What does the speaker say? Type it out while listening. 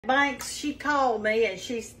Banks, she called me and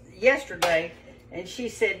yesterday, and she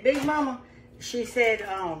said, Big Mama, she said,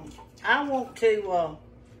 I want to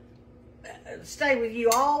stay with you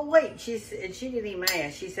all week. She said, she didn't even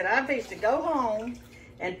ask. She said, I'm fixing to go home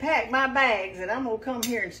and pack my bags, and I'm gonna come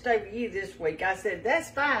here and stay with you this week. I said, that's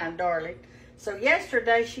fine, darling. So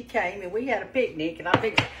yesterday she came and we had a picnic, and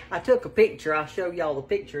I took a picture. I'll show y'all the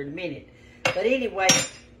picture in a minute. But anyway,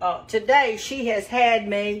 today she has had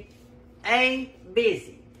me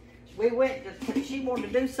busy. She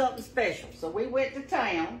wanted to do something special, so we went to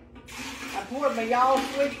town. I poured my y'all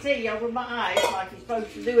sweet tea over my ice like you're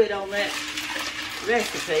supposed to do it on that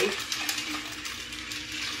recipe.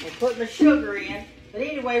 We're putting the sugar in. But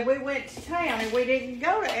anyway, we went to town and we didn't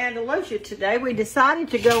go to Andalusia today. We decided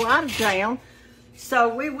to go out of town.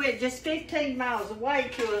 So we went just 15 miles away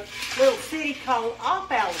to a little city called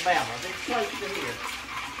Opp, Alabama, that's close to here.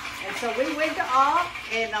 And so we went to Opp,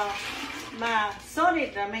 and my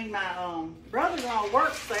brother-in-law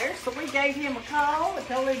works there, so we gave him a call and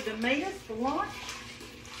told him to meet us for lunch,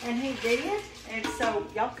 and he did. And so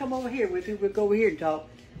y'all come over here with me. We'll go over here and talk.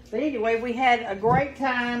 But anyway, we had a great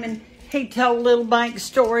time, and he told little bank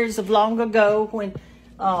stories of long ago when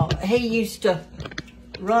he used to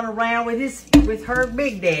run around with her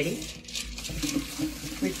big daddy,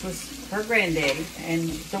 which was her granddaddy. And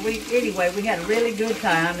so we had a really good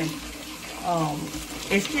time, and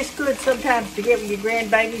it's just good sometimes to get with your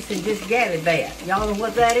grandbabies and just gallivant. Y'all know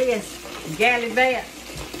what that is? Gallivant.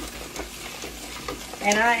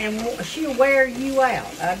 And she'll wear you out.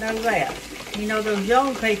 I know that. You know, those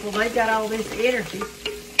young people, they've got all this energy.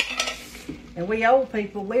 And we old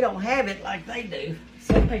people, we don't have it like they do.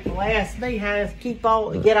 Some people ask me how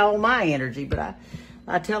to get all my energy, but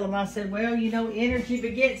I tell them, I said, well, you know, energy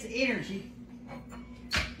begets energy.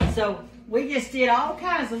 So we just did all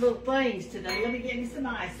kinds of little things today. Let me get me some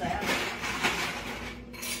ice out.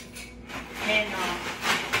 And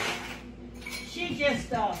she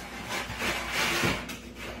just, well,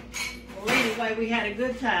 anyway, we had a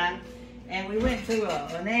good time. And we went to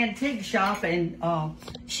an antique shop, and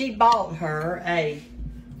she bought her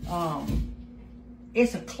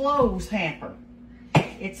it's a clothes hamper.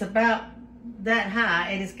 It's about that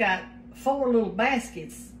high, and it's got 4 little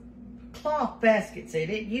baskets, cloth baskets in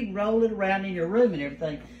it. You can roll it around in your room and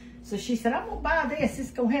everything. So she said, I'm gonna buy this.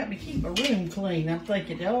 It's gonna help me keep my room clean. I'm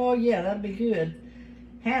thinking, oh yeah, that'd be good.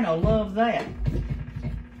 Hannah will love that.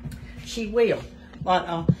 She will.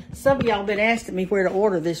 But some of y'all been asking me where to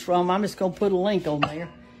order this from. I'm just gonna put a link on there,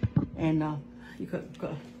 and you could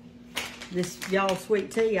this y'all sweet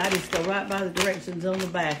tea. I just go right by the directions on the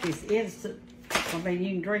back. It's instant. I mean,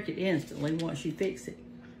 you can drink it instantly once you fix it.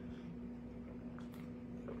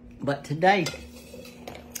 But today,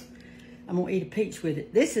 I'm gonna eat a peach with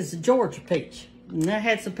it. This is a Georgia peach, and I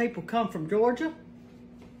had some people come from Georgia,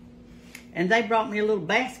 and they brought me a little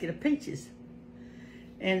basket of peaches,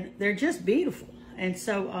 and they're just beautiful. And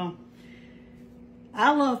so,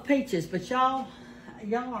 I love peaches, but y'all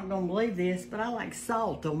aren't gonna believe this, but I like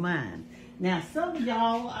salt on mine. Now, some of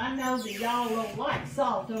y'all, I know that y'all don't like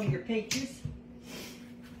salt on your peaches,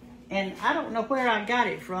 and I don't know where I got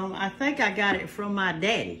it from. I think I got it from my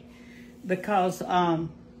daddy, because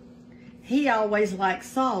he always liked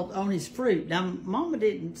salt on his fruit. Now, Mama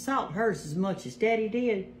didn't salt hers as much as Daddy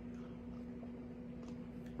did,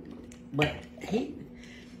 but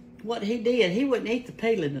what he did, he wouldn't eat the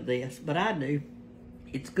peeling of this, but I do.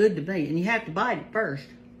 It's good to me, and you have to bite it first.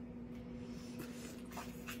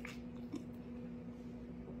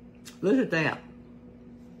 Look at that.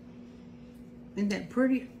 Isn't that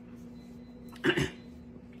pretty?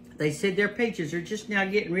 They said their peaches are just now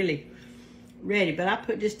getting really ready, but I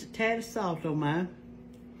put just a tad of salt on mine.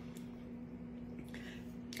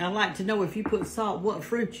 I like to know if you put salt, what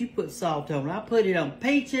fruit you put salt on. I put it on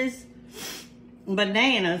peaches,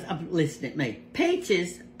 bananas, listen at me,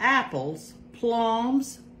 peaches, apples,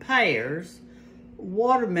 plums, pears,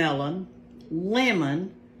 watermelon,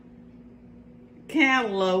 lemon,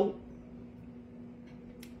 cantaloupe.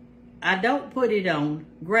 I don't put it on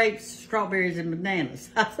grapes, strawberries, and bananas.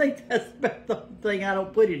 I think that's about the only thing I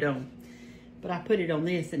don't put it on. But I put it on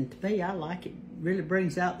this, and to me, I like it. It really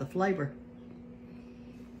brings out the flavor.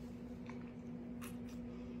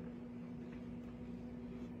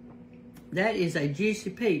 That is a juicy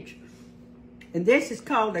peach. And this is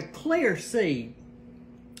called a clear seed.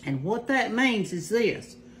 And what that means is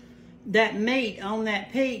this. That meat on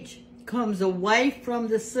that peach comes away from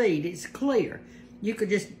the seed. It's clear. You could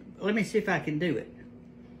just, let me see if I can do it.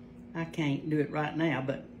 I can't do it right now,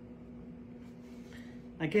 but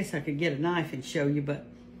I guess I could get a knife and show you, but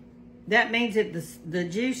that means that the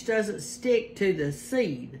juice doesn't stick to the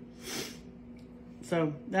seed.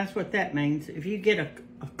 So that's what that means. If you get a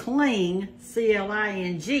cling,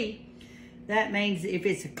 C-L-I-N-G, that means if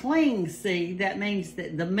it's a cling seed, that means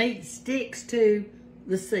that the meat sticks to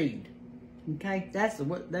the seed. Okay, that's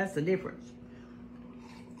the difference.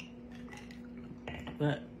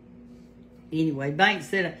 But anyway, Banks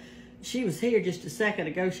said she was here just a second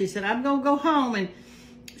ago. She said, I'm gonna go home, and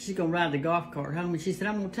she's gonna ride the golf cart home. And she said,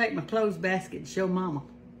 I'm gonna take my clothes basket and show Mama.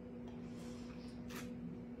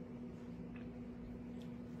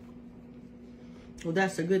 Well,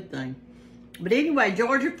 that's a good thing. But anyway,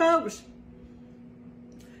 Georgia folks,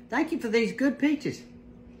 thank you for these good peaches.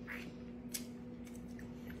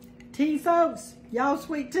 Tea folks, y'all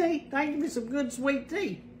sweet tea, thank you for some good sweet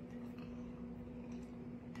tea.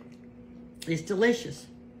 It's delicious.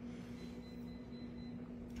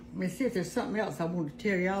 Let me see if there's something else I want to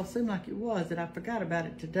tell y'all. Seemed like it was that I forgot about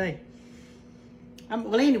it today.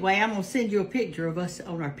 Well, anyway, I'm going to send you a picture of us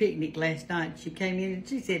on our picnic last night. She came in and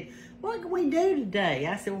she said, what can we do today?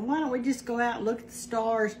 I said, well, why don't we just go out and look at the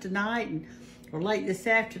stars tonight or late this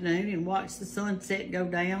afternoon and watch the sunset go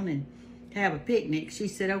down and have a picnic. She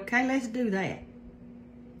said, okay, let's do that.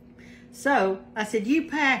 So I said, you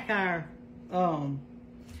pack our lunch.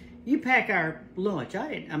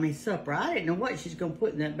 Supper. I didn't know what she's going to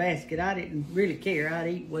put in that basket. I didn't really care. I'd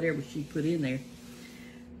eat whatever she put in there.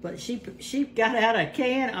 But she got out a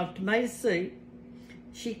can of tomato soup.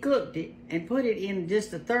 She cooked it and put it in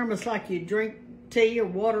just a thermos like you drink tea or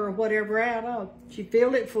water or whatever out of. She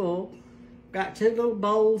filled it full. Got 2 little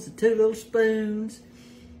bowls and 2 little spoons.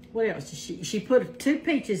 What else? She put 2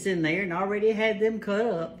 peaches in there and already had them cut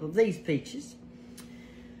up of these peaches.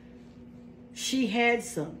 She had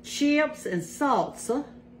some chips and salsa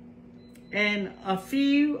and a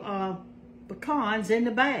few pecans in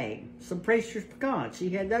the bag. Some Preacher's pecans. She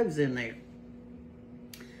had those in there.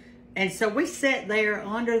 And so we sat there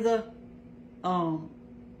under the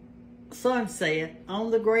sunset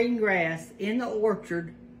on the green grass in the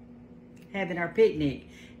orchard having our picnic.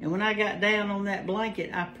 And when I got down on that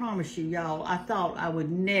blanket, I promise you, y'all, I thought I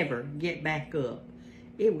would never get back up.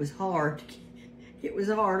 It was hard. It was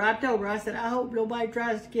hard. I told her, I said, I hope nobody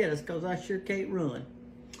tries to get us because I sure can't run.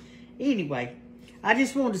 Anyway, I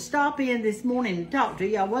just wanted to stop in this morning and talk to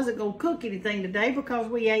you. I wasn't going to cook anything today because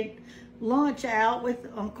we ate lunch out with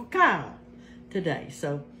Uncle Kyle today.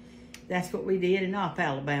 So that's what we did in Opp,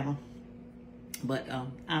 Alabama. But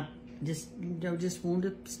I just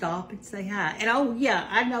wanted to stop and say hi. And oh yeah,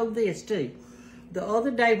 I know this too. The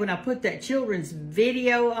other day when I put that children's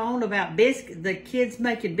video on about the kids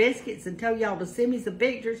making biscuits and told y'all to send me some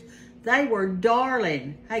pictures, they were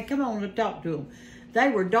darling. Hey, come on and talk to them. They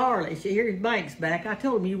were darling. Here's Banks back. I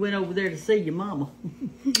told him you went over there to see your mama.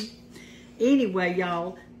 Anyway,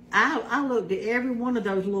 y'all, I looked at every one of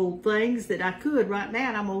those little things that I could right now,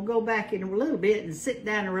 and I'm going to go back in a little bit and sit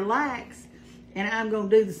down and relax, and I'm going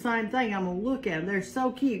to do the same thing. I'm going to look at them. They're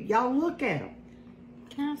so cute. Y'all look at them.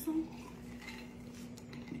 Can I have some?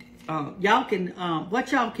 Y'all can,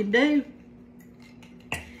 what y'all can do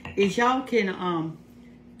is y'all can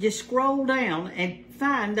just scroll down and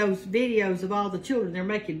find those videos of all the children. They're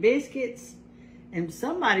making biscuits, and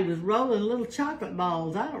somebody was rolling little chocolate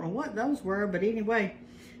balls. I don't know what those were, but anyway,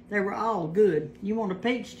 they were all good. You want a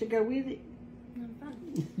peach to go with it? I'm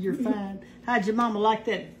fine. You're fine. How'd your mama like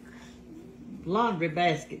that laundry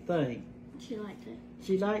basket thing? She liked it.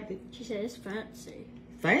 She liked it? She said it's fancy.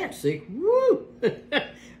 Fancy? Woo!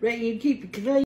 Reckon you keep it clean?